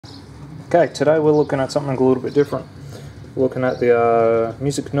Okay, today we're looking at something a little bit different. We're looking at the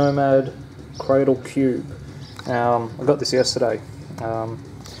Music Nomad Cradle Cube. I got this yesterday from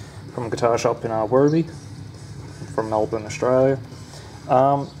a guitar shop in Werribee, from Melbourne, Australia.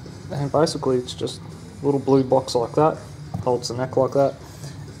 And basically it's just a little blue box like that, holds the neck like that,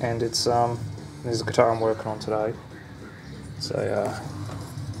 and it's there's a guitar I'm working on today. It's a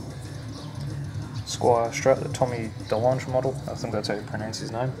Squire Strat, the Tommy DeLonge model, I think that's how you pronounce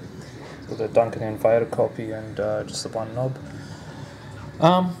his name, with a Duncan Invader copy and just the one knob.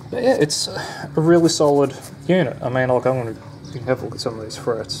 But yeah, it's a really solid unit. I mean, like, I'm going to have a look at some of these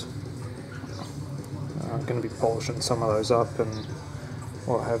frets. I'm going to be polishing some of those up and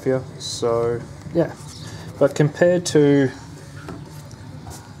what have you. So yeah, but compared to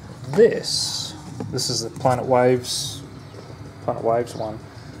this is the Planet Waves one.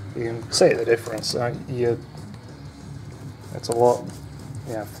 You can see the difference. It's a lot,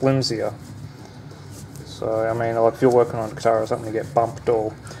 flimsier. So I mean, like, if you're working on a guitar or something, you get bumped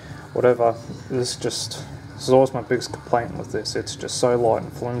or whatever. This is always my biggest complaint with this. It's just so light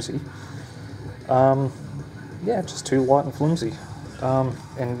and flimsy. Yeah, just too light and flimsy. And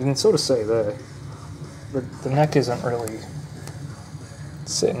you can sort of see there, the neck isn't really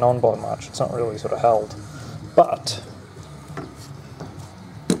sitting on by much. It's not really sort of held. But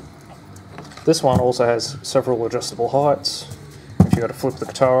this one also has several adjustable heights. If you got to flip the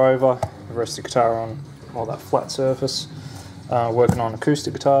guitar over, rest the guitar on that flat surface. Working on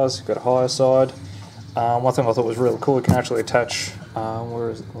acoustic guitars, you've got a higher side. One thing I thought was really cool, you can actually attach, where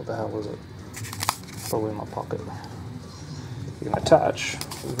is it? What the hell is it? Probably in my pocket. You can attach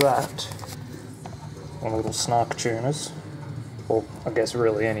that on little snark tuners, or I guess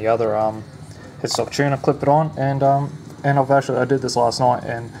really any other headstock tuner, clip it on, and I did this last night,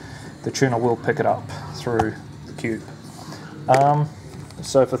 and the tuner will pick it up through the cube.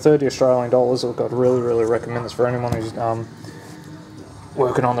 So for $30 Australian, I'd really recommend this for anyone who's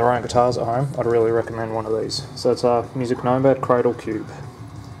working on their own guitars at home. I'd really recommend one of these. So it's a Music Nomad Cradle Cube.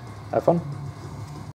 Have fun.